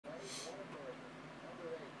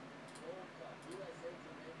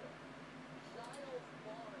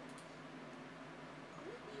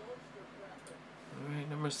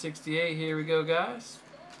68. Here we go, guys.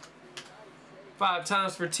 5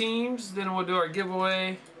 times for teams. Then we'll do our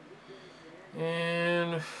giveaway.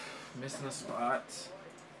 And missing a spot.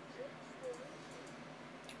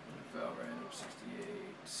 NFL random 68.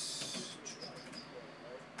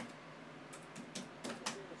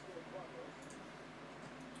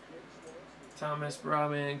 Thomas,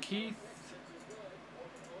 Brahman, Keith.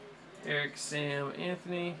 Eric, Sam,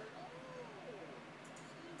 Anthony.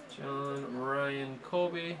 John, Ryan,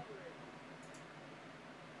 Colby.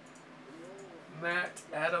 Matt,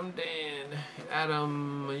 Adam, Dan.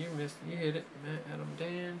 Adam, you hit it. Matt, Adam,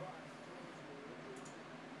 Dan.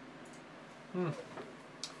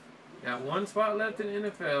 Got 1 spot left in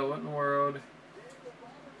NFL. What in the world?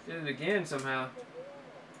 Did it again somehow.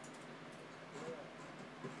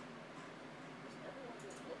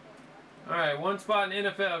 Alright, 1 spot in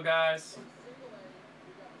NFL, guys.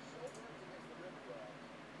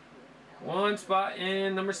 1 spot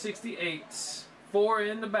in number 68. 4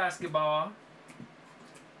 in the basketball.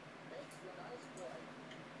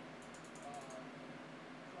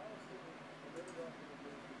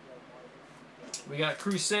 We got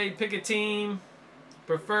Crusade pick a team,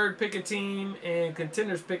 Preferred pick a team, and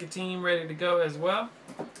Contenders pick a team ready to go as well.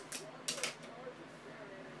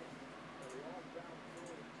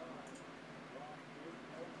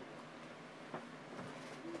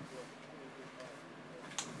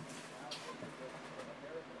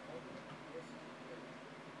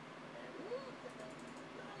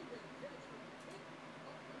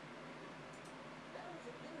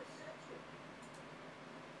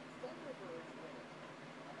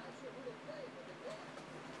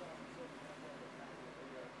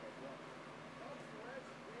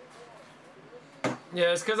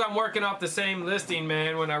 Yeah, it's because I'm working off the same listing,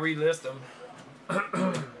 man, when I relist them.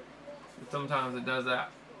 Sometimes it does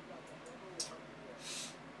that.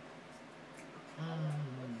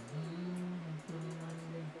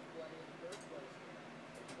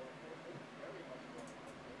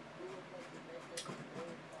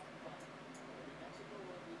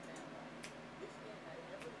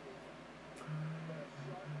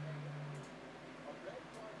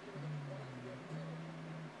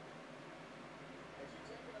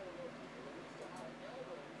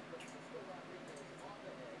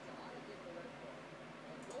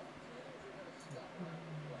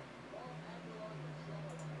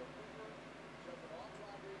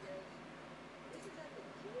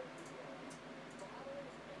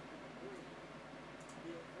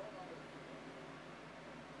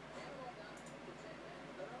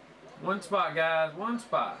 One spot, guys. 1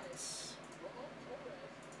 spot.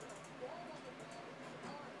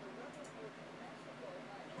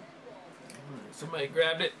 Somebody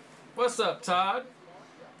grabbed it. What's up, Todd?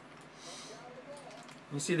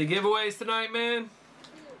 You see the giveaways tonight, man?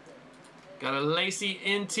 Got a Lacy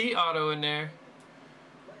NT auto in there.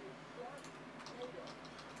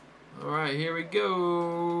 Alright, here we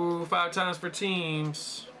go. 5 times for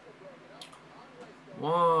teams.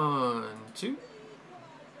 1, 2,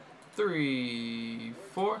 3,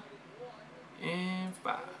 4, and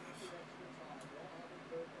 5.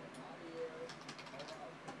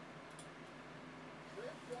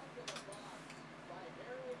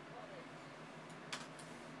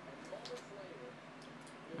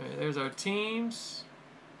 All right, there's our teams.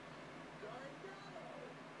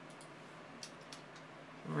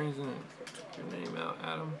 For some reason, took your name out,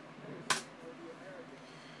 Adam.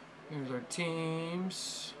 Here's our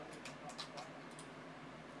teams.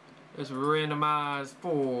 Let's randomize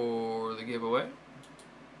for the giveaway.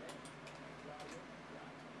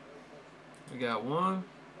 We got 1,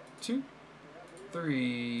 2,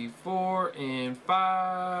 3, 4, and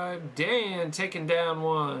 5. Dan taking down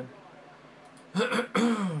 1.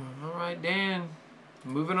 Alright, Dan.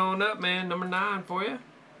 Moving on up, man. Number 9 for you.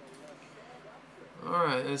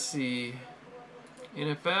 Alright, let's see.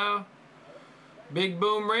 NFL. Big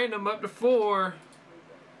Boom Random up to 4.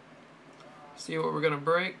 See what we're going to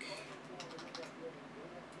break.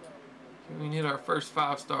 We can hit our first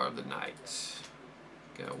 5-star of the night.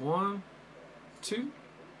 Got 1, 2,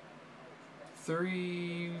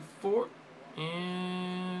 3, 4,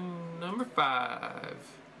 and number 5.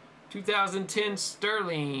 2010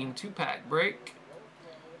 Sterling 2-pack break.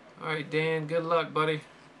 Alright, Dan, good luck, buddy.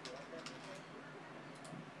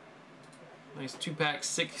 Nice 2-pack,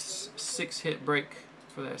 6 hit break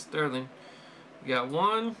for that Sterling. We got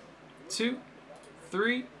 1, 2,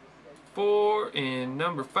 3, 4, and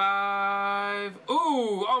number 5.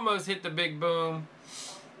 Ooh, almost hit the big boom.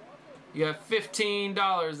 You got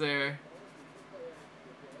 $15 there.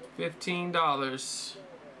 $15.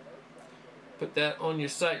 Put that on your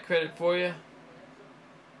site credit for you.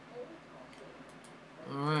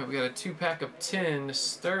 Alright, we got a 2-pack of 10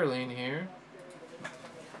 Sterling here.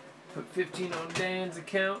 Put 15 on Dan's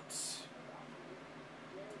accounts.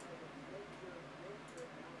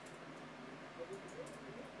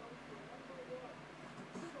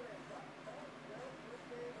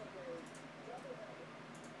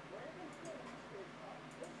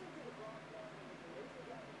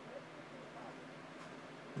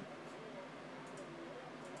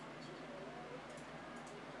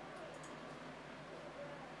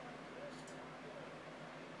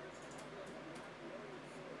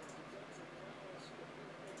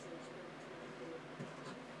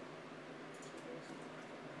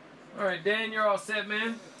 Alright, Dan, you're all set,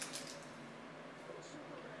 man.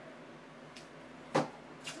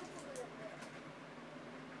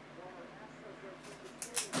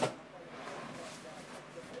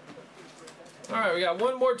 Alright, we got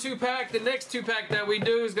one more 2-pack. The next 2-pack that we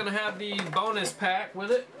do is going to have the bonus pack with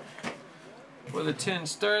it. For the 10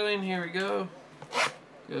 Sterling. Here we go.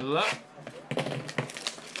 Good luck.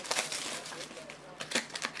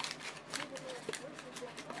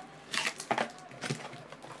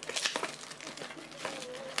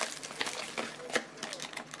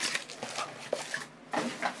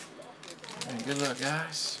 Good luck,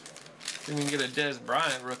 guys. See if we can get a Des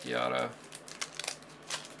Bryant rookie auto.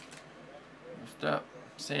 First up,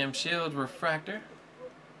 Sam Shields refractor.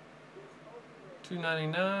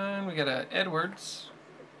 $2.99. We got a Edwards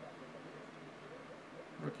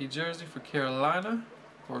rookie jersey for Carolina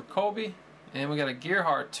for Colby, and we got a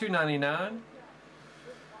Gerhardt $2.99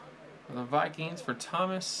 for the Vikings for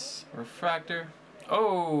Thomas refractor.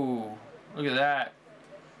 Oh, look at that!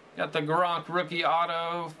 Got the Gronk rookie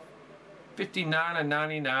auto.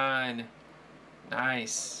 59/99.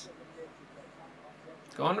 Nice.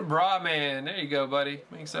 Going to Brawman. There you go, buddy.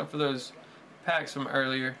 Makes up for those packs from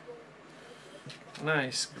earlier.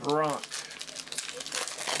 Nice Gronk.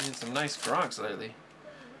 Need some nice Gronks lately.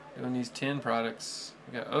 Doing these 10 products.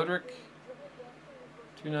 We got Odrick.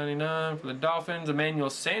 $2.99 for the Dolphins. Emmanuel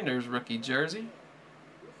Sanders rookie jersey.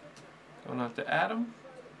 Going out to Adam.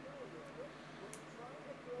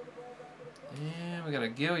 And we got a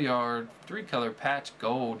Gilliard 3-color patch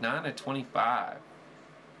gold, 9/25.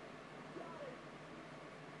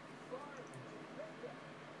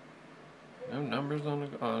 No numbers on the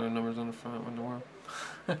no numbers on the front. What in the world?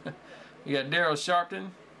 We got Daryl Sharpton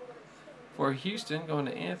for Houston, going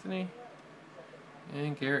to Anthony,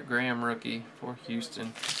 and Garrett Graham rookie for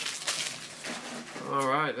Houston. All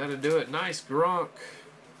right, that'll do it. Nice Gronk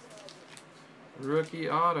rookie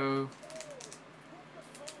auto.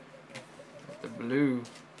 The blue.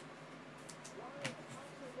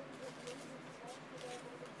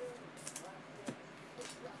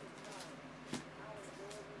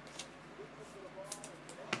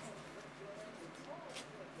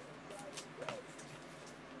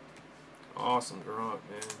 Awesome Gronk,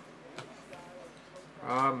 man.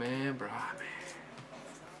 Bra man.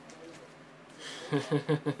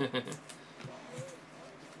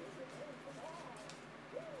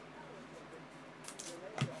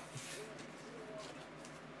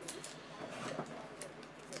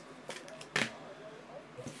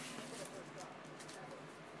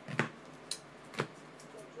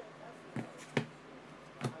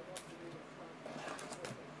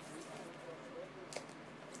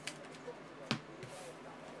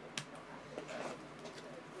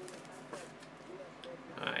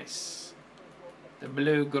 Nice. The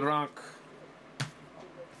blue Gronk.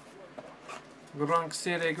 Gronk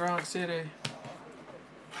City, Gronk City.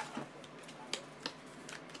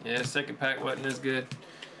 Yeah, second pack wasn't as good.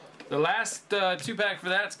 The last 2-pack for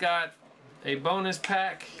that's got a bonus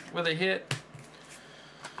pack with a hit.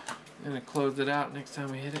 I'm gonna close it out next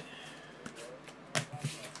time we hit it.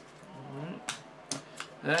 Alright.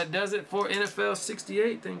 That does it for NFL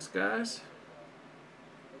 68. Thanks, guys.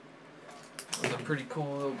 That was a pretty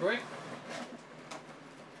cool little break.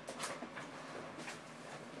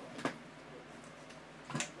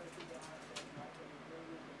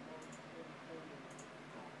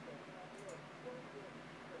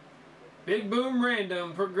 Big Boom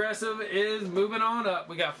Random Progressive is moving on up.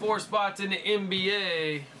 We got 4 spots in the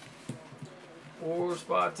NBA. 4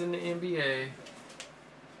 spots in the NBA.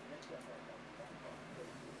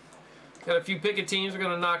 Got a few pick of teams we're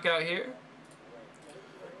going to knock out here.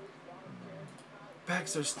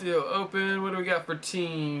 Packs are still open. What do we got for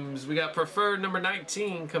teams? We got preferred number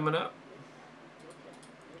 19 coming up.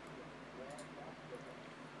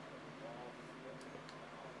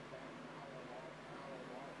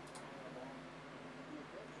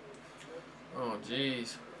 Oh,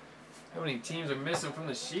 jeez. How many teams are missing from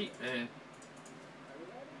the sheet, man?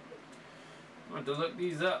 I'm going to have to look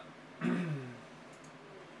these up.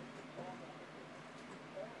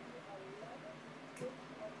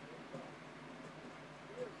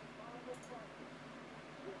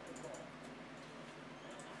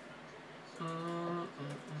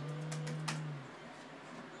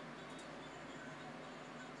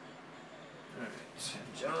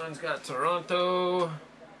 John's got Toronto.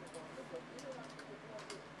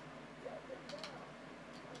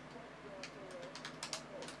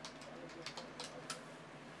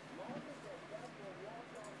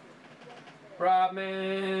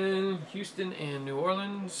 Rodman, Houston, and New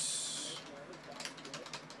Orleans.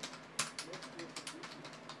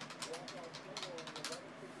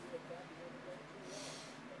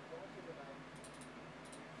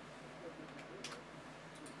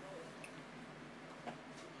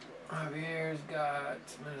 Javier's got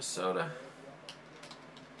Minnesota.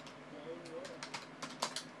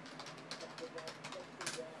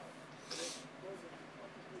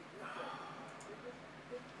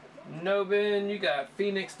 Nobin, you got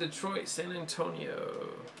Phoenix, Detroit, San Antonio.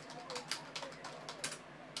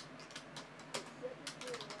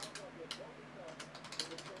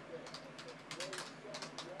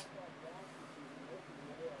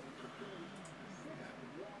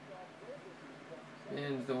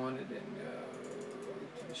 Ben's the one that didn't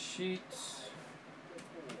go to the sheets.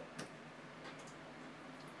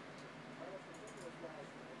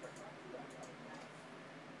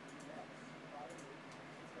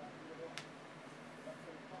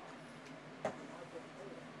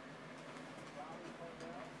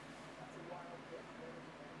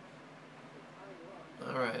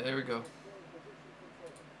 All right, there we go.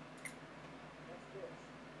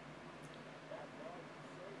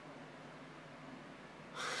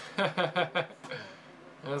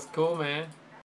 That's cool, man.